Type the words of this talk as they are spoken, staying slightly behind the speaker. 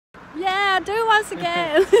Yeah, do it once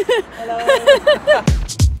again. Hello.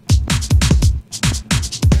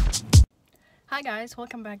 Hi guys,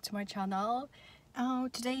 welcome back to my channel.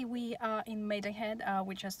 Today we are in Maidenhead.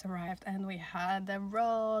 We just arrived and we had a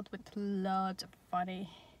road with lots of funny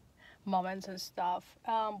moments and stuff.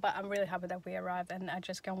 But I'm really happy that we arrived and I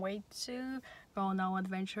just can't wait to go on our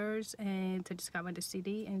adventures and to discover the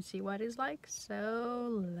city and see what it's like.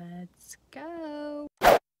 So let's go.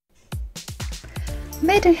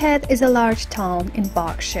 Maidenhead is a large town in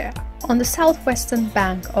Berkshire, on the southwestern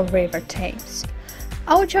bank of River Thames.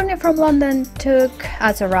 Our journey from London took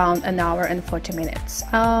us around an hour and 40 minutes.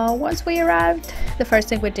 Once we arrived, the first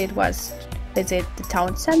thing we did was visit the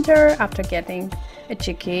town centre after getting a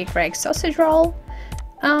cheeky Greek sausage roll.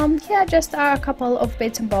 Yeah, just a couple of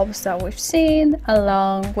bits and bobs that we've seen,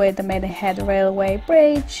 along with the Maidenhead Railway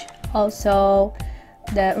Bridge, also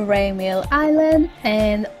the Rail Island,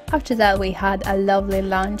 and after that we had a lovely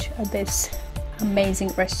lunch at this amazing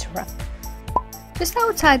restaurant. Just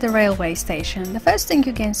outside the railway station, the first thing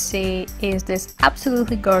you can see is this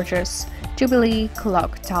absolutely gorgeous Jubilee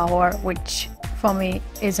Clock Tower, which for me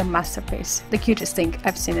is a masterpiece, the cutest thing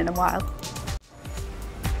I've seen in a while.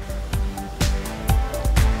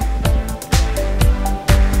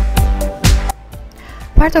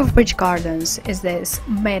 Part of Bridge Gardens is this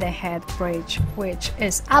Maidenhead Bridge, which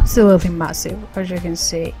is absolutely massive, as you can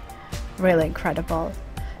see, really incredible.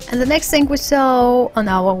 And the next thing we saw on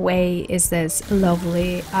our way is this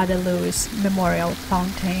lovely Ada Lewis Memorial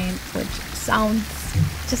Fountain, which sounds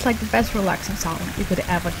just like the best relaxing sound you could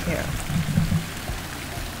ever hear.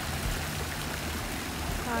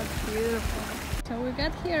 That's beautiful. So we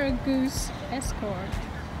got here a goose escort.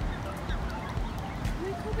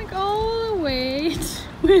 They're coming all the way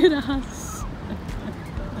with us.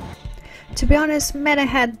 To be honest,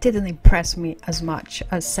 Maidenhead didn't impress me as much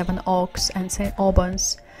as Seven Oaks and St.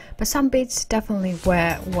 Albans, but some bits definitely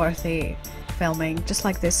were worthy filming, just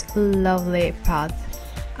like this lovely path.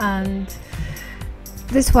 And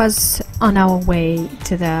this was on our way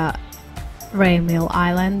to the Rail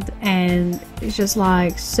Island, and it's just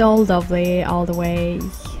like so lovely all the way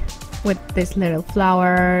with these little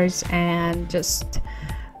flowers and just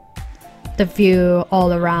the view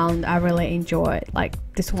all around. I really enjoyed. Like,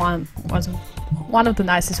 this one was one of the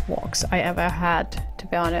nicest walks I ever had, to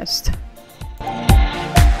be honest.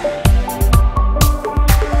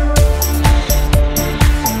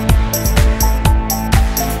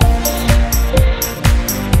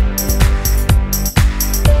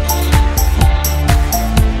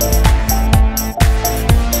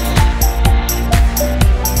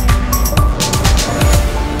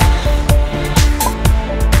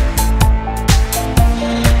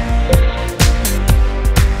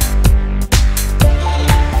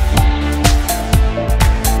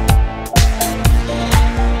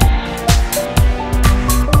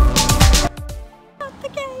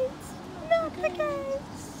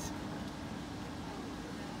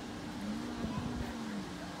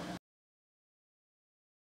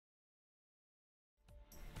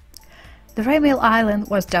 The Rail Island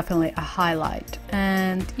was definitely a highlight,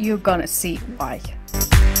 and you're gonna see why.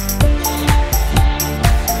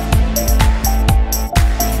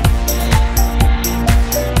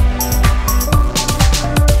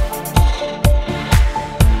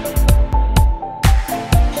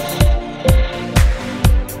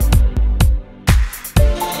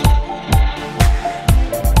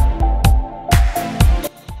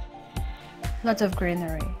 Lots of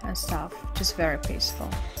greenery and stuff, just very peaceful.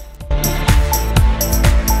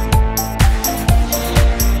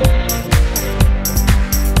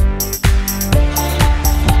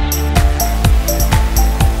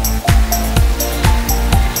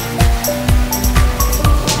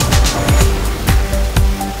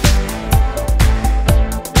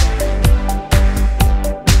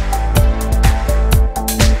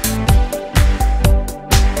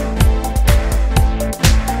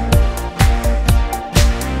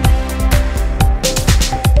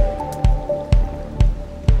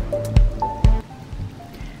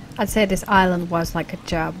 I'd say this island was like a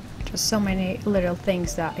gem. Just so many little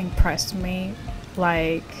things that impressed me,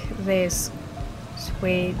 like this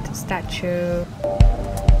sweet statue.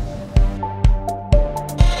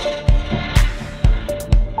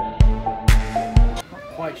 Not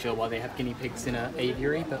quite sure why they have guinea pigs in an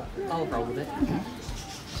aviary, but I'll roll with it.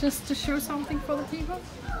 Just to show something for the people.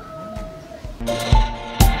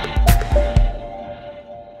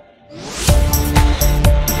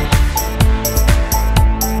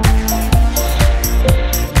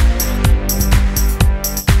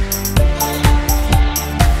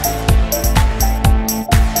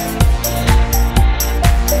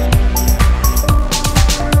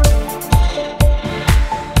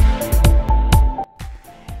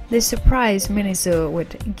 This surprise mini zoo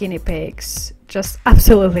with guinea pigs, just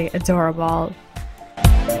absolutely adorable.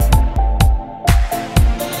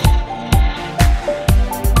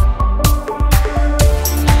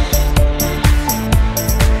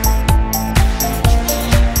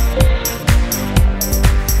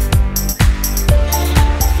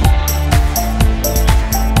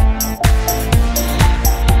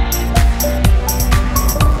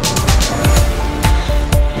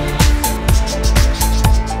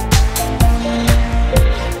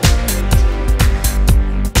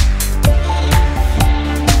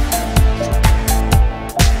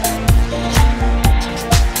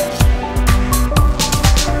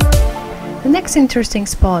 The next interesting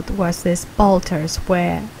spot was this Bolter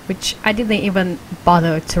Square, which I didn't even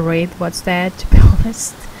bother to read what's there, to be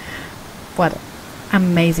honest. What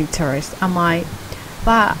amazing tourist am I?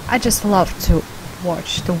 But I just love to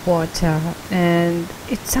watch the water, and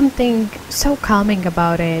it's something so calming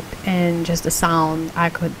about it, and just the sound. I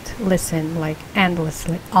could listen like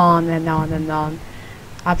endlessly on and on and on.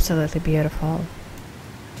 Absolutely beautiful.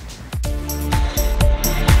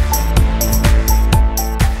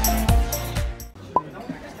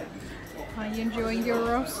 Are you enjoying your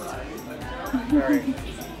roast? Very.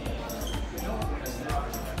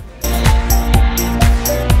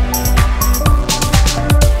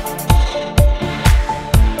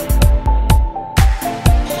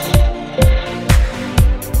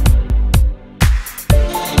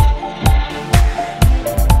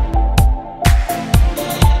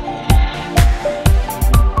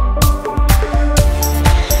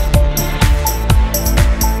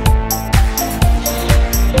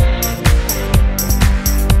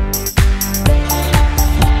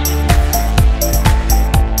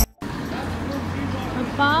 A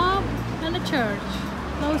pub and a church,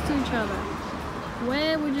 close to each other.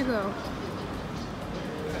 Where would you go?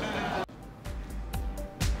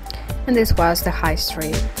 And this was the high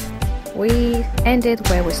street. We ended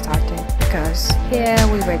where we started, because here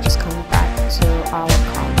we were just coming back to our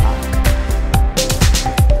car park.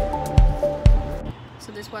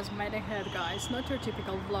 So this was Maidenhead, guys. Not your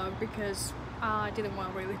typical vlog, because I didn't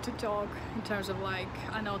want really to talk in terms of like,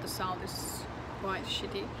 I know the sound is quite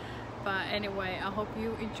shitty. But anyway, I hope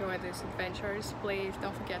you enjoy these adventures. Please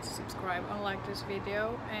don't forget to subscribe and like this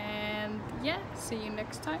video, and yeah, see you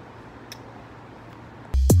next time.